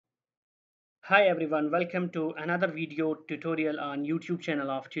Hi everyone, welcome to another video tutorial on YouTube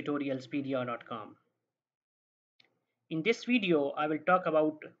channel of tutorialspedia.com. In this video, I will talk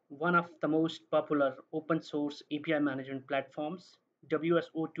about one of the most popular open source API management platforms,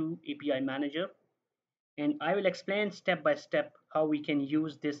 WSO2 API Manager, and I will explain step by step how we can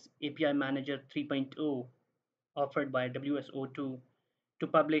use this API Manager 3.0 offered by WSO2 to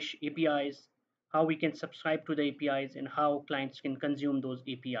publish APIs, how we can subscribe to the APIs, and how clients can consume those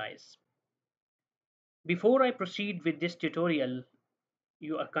APIs. Before I proceed with this tutorial,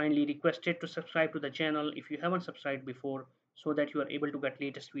 you are kindly requested to subscribe to the channel if you haven't subscribed before so that you are able to get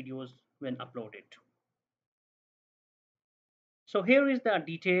latest videos when uploaded. So here is the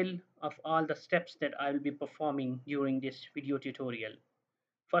detail of all the steps that I will be performing during this video tutorial.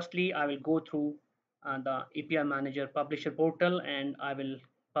 Firstly, I will go through the API Manager Publisher portal and I will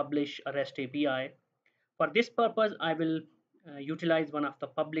publish a REST API. For this purpose, I will utilize one of the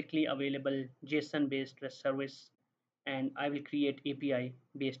publicly available JSON based REST service and I will create API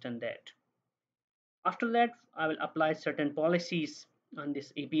based on that. After that, I will apply certain policies on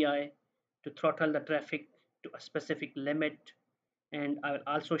this API to throttle the traffic to a specific limit. And I will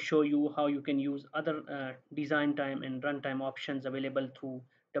also show you how you can use other design time and runtime options available through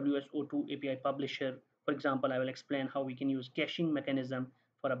WSO2 API Publisher. For example, I will explain how we can use caching mechanism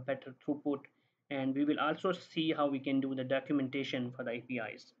for a better throughput. And we will also see how we can do the documentation for the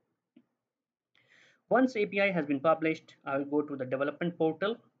APIs. Once API has been published, I will go to the development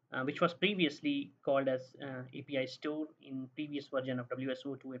portal, which was previously called as API Store in previous version of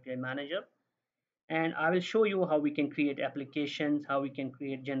WSO2 API Manager. And I will show you how we can create applications, how we can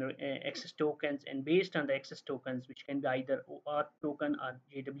create access tokens, and based on the access tokens, which can be either OAuth token or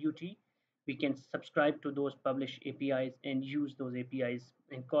JWT, we can subscribe to those published APIs and use those APIs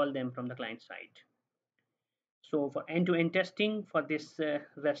and call them from the client side. So for end-to-end testing for this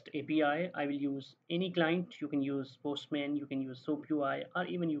REST API, I will use any client. You can use Postman, you can use SoapUI, or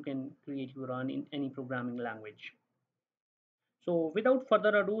even you can create your own in any programming language. So without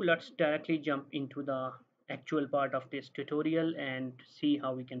further ado, let's directly jump into the actual part of this tutorial and see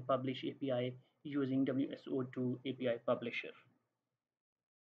how we can publish API using WSO2 API Publisher.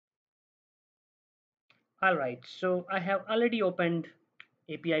 All right, so I have already opened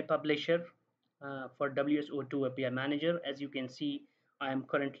API Publisher for WSO2 API Manager. As you can see, I am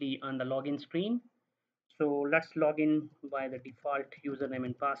currently on the login screen. So let's log in by the default username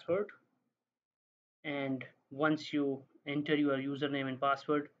and password. And once you enter your username and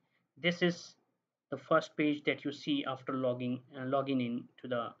password, this is the first page that you see after logging in to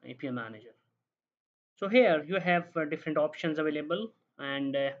the API Manager. So here you have different options available,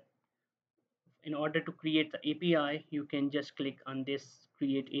 and in order to create the API, you can just click on this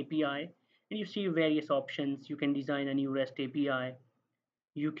create API and you see various options. You can design a new REST API.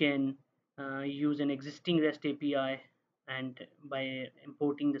 You can use an existing REST API, and by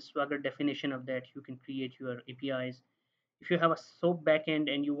importing the Swagger definition of that, you can create your APIs. If you have a SOAP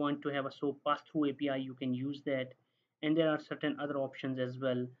backend and you want to have a SOAP pass-through API, you can use that. And there are certain other options as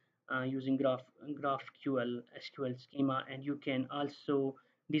well using GraphQL, SQL schema, and you can also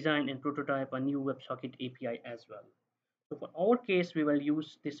design and prototype a new WebSocket API as well. So for our case, we will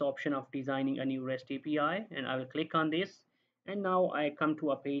use this option of designing a new REST API, and I will click on this. And now I come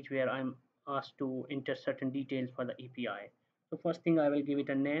to a page where I'm asked to enter certain details for the API. So first thing, I will give it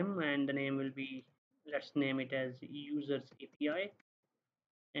a name, and the name will be, let's name it as users API.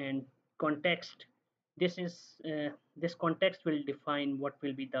 And context, this is this context will define what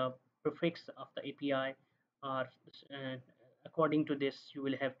will be the prefix of the API, or according to this you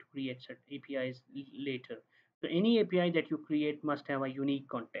will have to create certain APIs later. So any API that you create must have a unique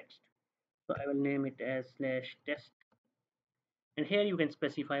context. So I will name it as slash test, and here you can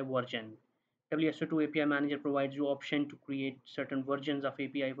specify version. WSO2 API Manager provides you option to create certain versions of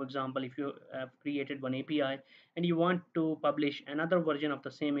API. For example, if you have created one API and you want to publish another version of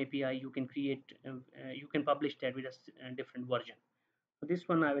the same API, you can publish that with a different version. So this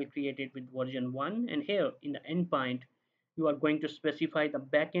one I will create it with version 1, and here in the endpoint, you are going to specify the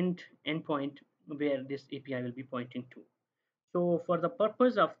backend endpoint where this API will be pointing to. So for the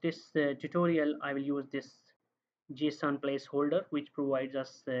purpose of this tutorial, I will use this JSON placeholder, which provides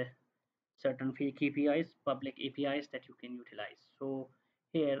us certain fake APIs, public APIs that you can utilize. So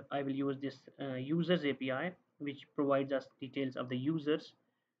here I will use this users API, which provides us details of the users.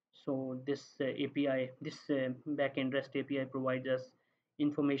 So this API, this backend REST API provides us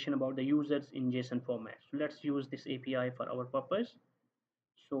information about the users in JSON format. So let's use this API for our purpose.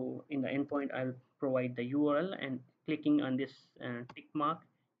 So in the endpoint, I'll provide the URL, and clicking on this tick mark,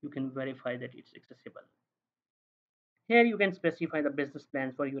 you can verify that it's accessible. Here you can specify the business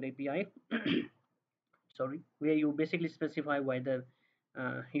plans for your API. Sorry, where you basically specify whether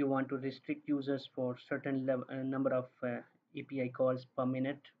you want to restrict users for certain number of API calls per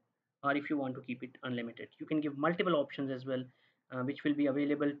minute, or if you want to keep it unlimited. You can give multiple options as well, which will be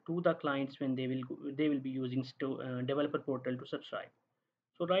available to the clients when they will be using developer portal to subscribe.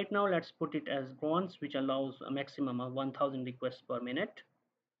 So right now let's put it as bronze, which allows a maximum of 1000 requests per minute,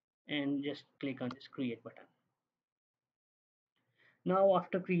 and just click on this create button. Now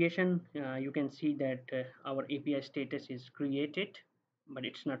after creation, you can see that our API status is created, but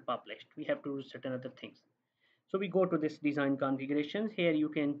it's not published. We have to do certain other things. So we go to this design configurations. Here you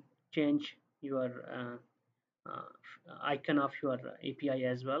can change your icon of your API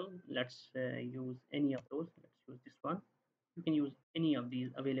as well. Let's use any of those. Let's use this one. You can use any of these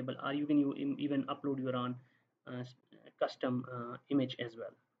available, or you can even upload your own custom image as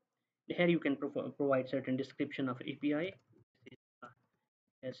well. Here you can provide certain description of API.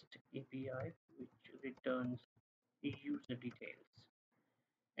 Test API, which returns user details.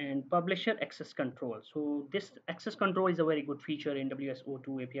 And publisher access control. So this access control is a very good feature in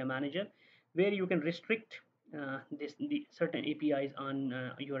WSO2 API Manager, where you can restrict the certain APIs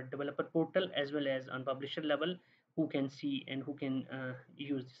on your developer portal as well as on publisher level, who can see and who can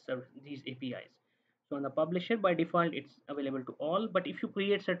use these APIs. So on the publisher, by default, it's available to all. But if you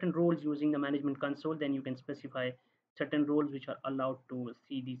create certain roles using the management console, then you can specify certain roles which are allowed to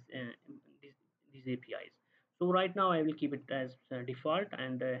see these, these APIs. So right now I will keep it as default,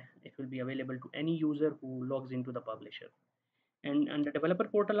 and it will be available to any user who logs into the publisher. And the developer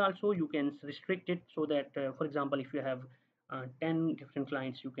portal also, you can restrict it so that, for example, if you have 10 different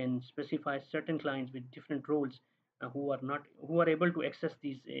clients, you can specify certain clients with different roles who are able to access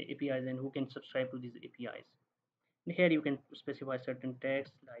these APIs and who can subscribe to these APIs. And here you can specify certain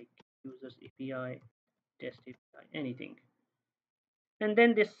tags like users API, test API, anything. And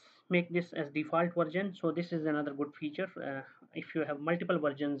then this make this as default version. So this is another good feature. If you have multiple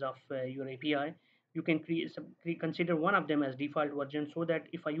versions of your API, you can consider one of them as default version, so that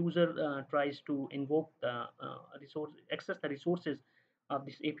if a user tries to invoke the access the resources of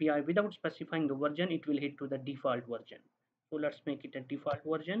this API without specifying the version, it will hit to the default version. So let's make it a default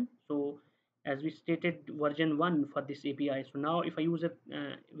version. So as we stated, version 1 for this API. So now if a user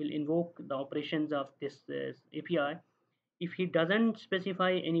will invoke the operations of this API, if he doesn't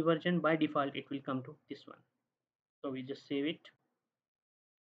specify any version, by default it will come to this one. So we just save it,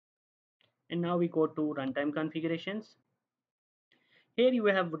 and now we go to runtime configurations. Here you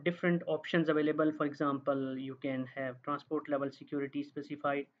have different options available. For example, you can have transport level security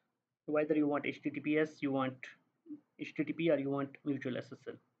specified, whether you want HTTPS, you want HTTP, or you want mutual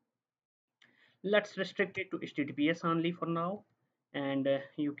SSL. Let's restrict it to HTTPS only for now, and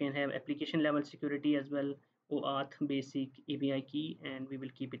you can have application level security as well, OAuth basic API key, and we will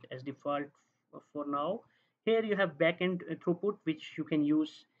keep it as default for now. Here you have backend throughput, which you can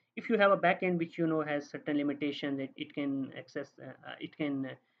use if you have a backend which has certain limitations. It can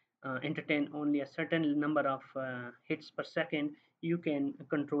entertain only a certain number of hits per second. You can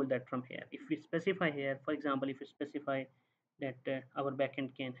control that from here. If we specify here, for example, if you specify that our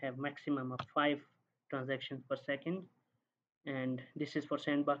backend can have maximum of 5 transactions per second, and this is for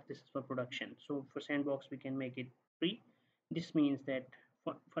sandbox, this is for production. So for sandbox we can make it free. This means that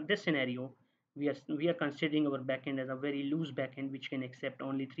for this scenario, we are considering our backend as a very loose backend, which can accept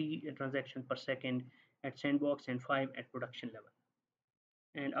only 3 transactions per second at sandbox and 5 at production level.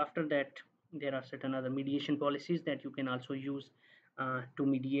 And after that, there are certain other mediation policies that you can also use to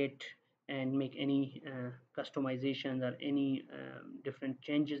mediate and make any customizations or any different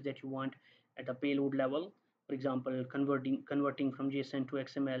changes that you want at a payload level. For example, converting from JSON to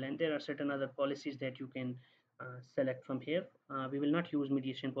XML, and there are certain other policies that you can select from here. We will not use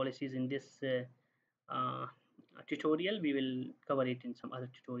mediation policies in this tutorial. We will cover it in some other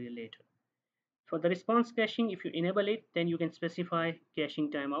tutorial later. For the response caching, if you enable it, then you can specify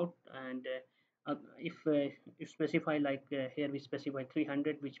caching timeout. And if you specify, like here we specify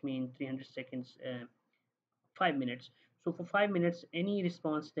 300, which means 300 seconds, 5 minutes. So for 5 minutes, any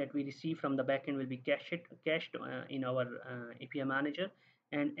response that we receive from the backend will be cached in our API manager,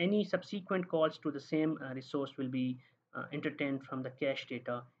 and any subsequent calls to the same resource will be entertained from the cache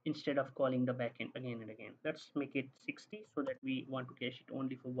data instead of calling the backend again and again. Let's make it 60, so that we want to cache it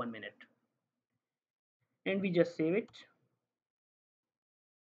only for 1 minute, and we just save it.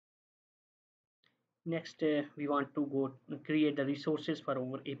 Next, we want to go create the resources for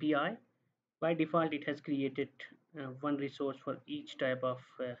our API. By default, it has created one resource for each type of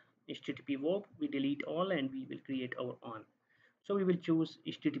HTTP verb. We delete all and we will create our own. So we will choose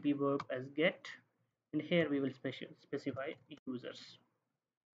HTTP verb as get, and here we will specify users,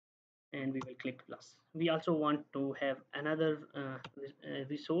 and we will click plus. We also want to have another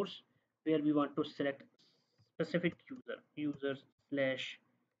resource where we want to select specific users slash,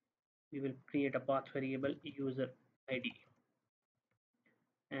 we will create a path variable user id,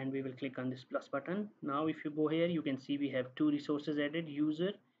 and we will click on this plus button. Now if you go here, you can see we have two resources added,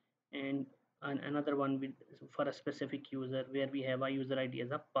 user and another one with for a specific user where we have a user id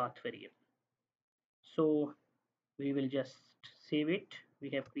as a path variable. So we will just save it. We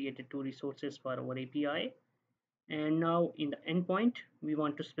have created two resources for our API, and now in the endpoint we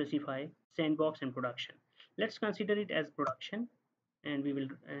want to specify sandbox and production. Let's consider it as production, and we will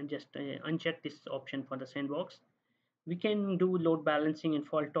just uncheck this option for the sandbox. We can do load balancing and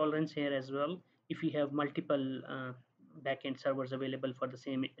fault tolerance here as well if we have multiple backend servers available for the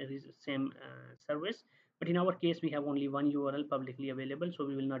same service. But in our case, we have only one URL publicly available, so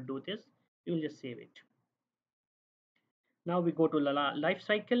we will not do this. We will just save it. Now we go to life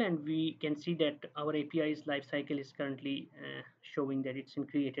cycle, and we can see that our API's life cycle is currently showing that it's in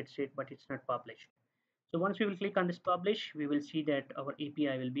created state, but it's not published. So once we will click on this publish, we will see that our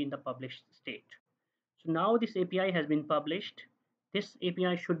API will be in the published state. So now this API has been published. This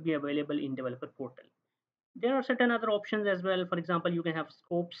API should be available in developer portal. There are certain other options as well. For example, you can have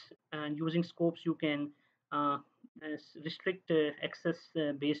scopes, and using scopes you can uh, restrict access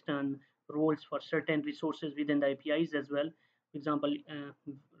based on roles for certain resources within the APIs as well. For example,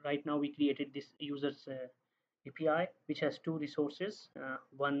 right now we created this users API which has two resources,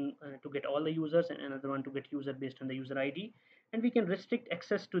 one to get all the users and another one to get user based on the user ID, and we can restrict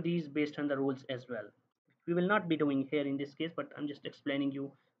access to these based on the roles as well. We will not be doing here in this case, but I'm just explaining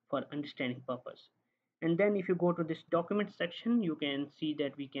you for understanding purpose. And then if you go to this document section, you can see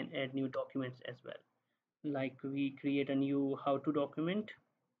that we can add new documents as well. Like we create a new how to document,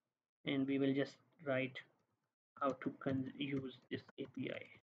 and we will just write how to use this API.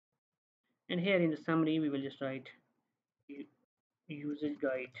 And here in the summary, we will just write usage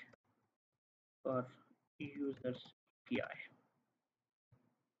guide for users API,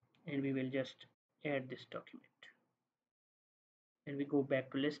 and we will just add this document. And we go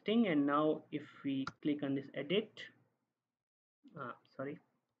back to listing, and now if we click on this sorry,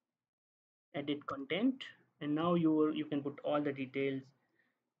 edit content, and now you can put all the details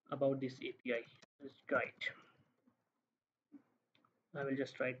about this API. Let's guide. I will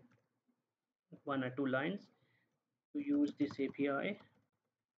just write one or two lines. To use this API,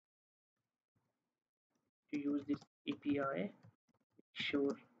 to use this API,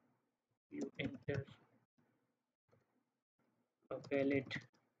 sure you enter a valid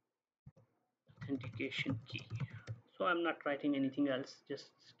authentication key. So I'm not writing anything else,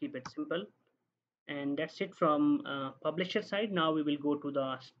 just keep it simple. And that's it from publisher side. Now we will go to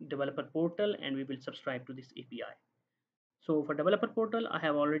the developer portal and we will subscribe to this API. So for developer portal, I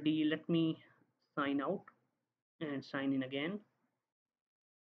have already, let me sign out and sign in again.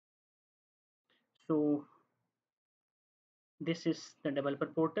 So this is the developer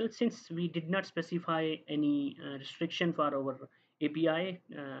portal. Since we did not specify any restriction for our API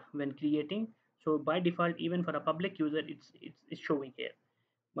when creating, so by default, even for a public user, it's showing here.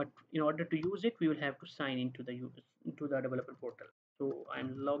 But in order to use it, we will have to sign into the developer portal. So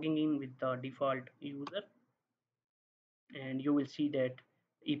I'm logging in with the default user, and you will see that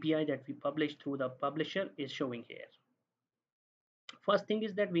API that we published through the publisher is showing here. First thing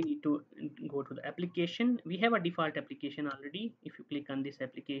is that we need to go to the application. We have a default application already. If you click on this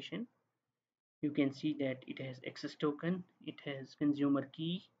application, you can see that it has access token, it has consumer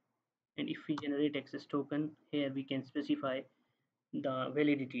key, and if we generate access token here, we can specify the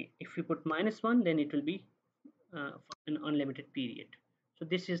validity. If we put -1, then it will be for an unlimited period. So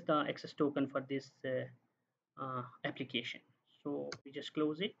this is the access token for this application. So we just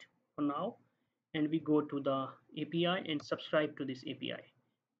close it for now, and we go to the API and subscribe to this API.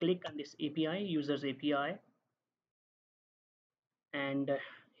 Click on this API, users API, and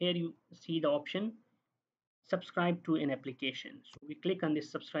here you see the option subscribe to an application. So we click on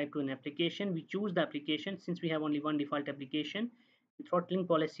this subscribe to an application. We choose the application. Since we have only one default application, the throttling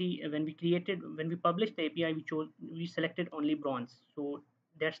policy, when we published the API, we selected only bronze. So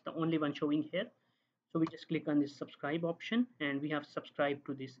that's the only one showing here. So we just click on this subscribe option, and we have subscribed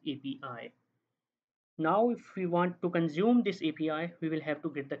to this API. Now if we want to consume this API, we will have to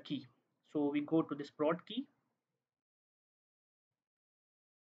get the key. So we go to this prod key,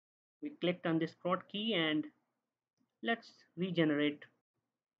 we clicked on this prod key, and let's regenerate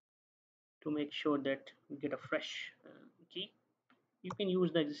to make sure that we get a fresh key. You can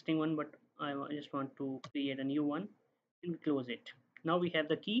use the existing one, but I just want to create a new one, and close it. Now we have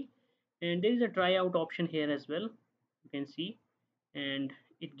the key. And there is a tryout option here as well, you can see, and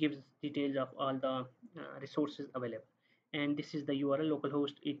it gives details of all the resources available. And this is the URL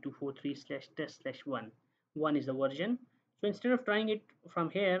localhost 8243 slash test slash 1. 1 is the version. So instead of trying it from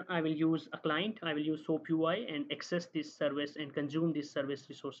here, I will use a client. I will use SOAP UI and access this service and consume this service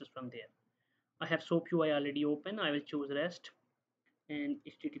resources from there. I have SOAP UI already open. I will choose REST and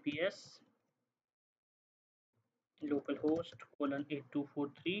HTTPS localhost colon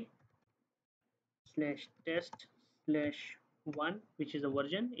 8243 slash test slash 1, which is a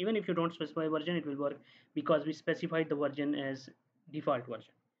version. Even if you don't specify version, it will work because we specified the version as default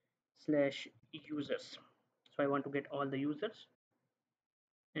version, slash users. So I want to get all the users,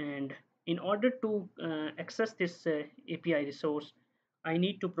 and in order to access this API resource, I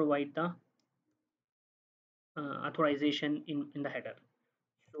need to provide the authorization in the header.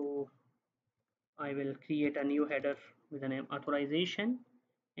 So I will create a new header with the name authorization,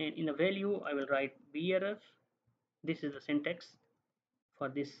 and in the value I will write bearer. This is the syntax for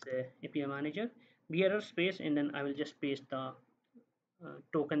this API manager, bearer space, and then I will just paste the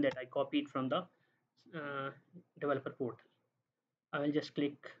token that I copied from the developer portal. I will just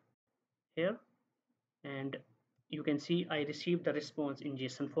click here, and you can see I received the response in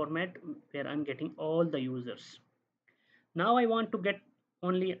JSON format where I'm getting all the users. Now I want to get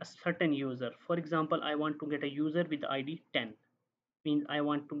only a certain user. For example, I want to get a user with ID 10. Means I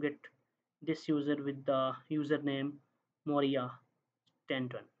want to get this user with the username Moria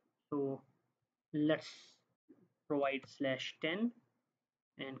 1010. So let's provide slash 10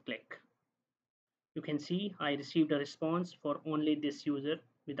 and click. You can see I received a response for only this user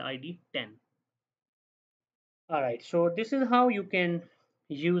with ID 10. Alright, so this is how you can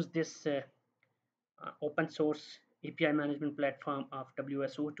use this open source API management platform of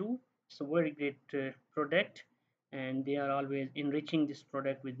WSO2. It's a very great product, and they are always enriching this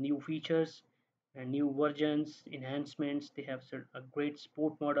product with new features and new versions, enhancements. They have a great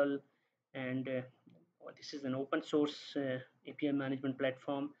support model, and this is an open source API management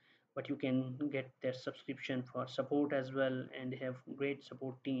platform, but you can get their subscription for support as well, and they have great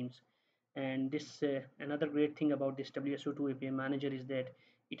support teams. And this another great thing about this WSO2 API manager is that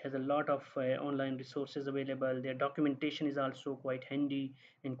it has a lot of online resources available. Their documentation is also quite handy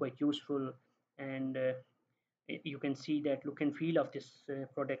and quite useful, and you can see that look and feel of this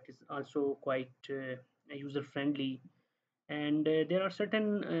product is also quite user friendly. And there are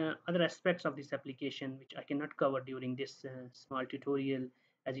certain other aspects of this application which I cannot cover during this small tutorial,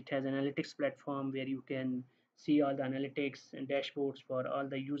 as it has analytics platform where you can see all the analytics and dashboards for all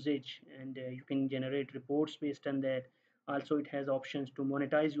the usage, and you can generate reports based on that. Also, it has options to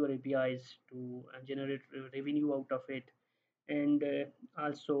monetize your APIs to generate revenue out of it. And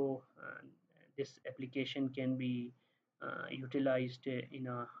also this application can be utilized in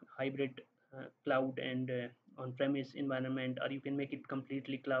a hybrid cloud and on-premise environment, or you can make it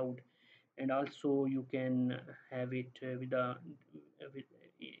completely cloud. And also you can have it with with,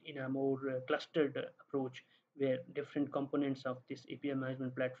 in a more clustered approach, where different components of this API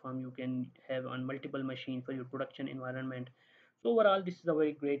management platform you can have on multiple machines for your production environment. So overall, this is a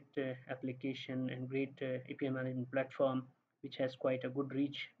very great application and great API management platform, which has quite a good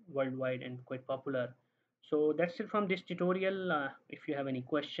reach worldwide and quite popular. So that's it from this tutorial. If you have any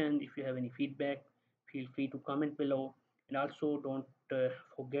question, if you have any feedback, feel free to comment below. And also don't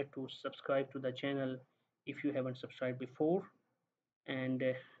forget to subscribe to the channel if you haven't subscribed before. And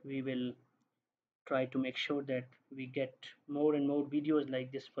we will try to make sure that we get more and more videos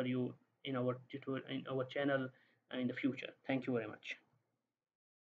like this for you in our tutorial in our channel in the future. Thank you very much.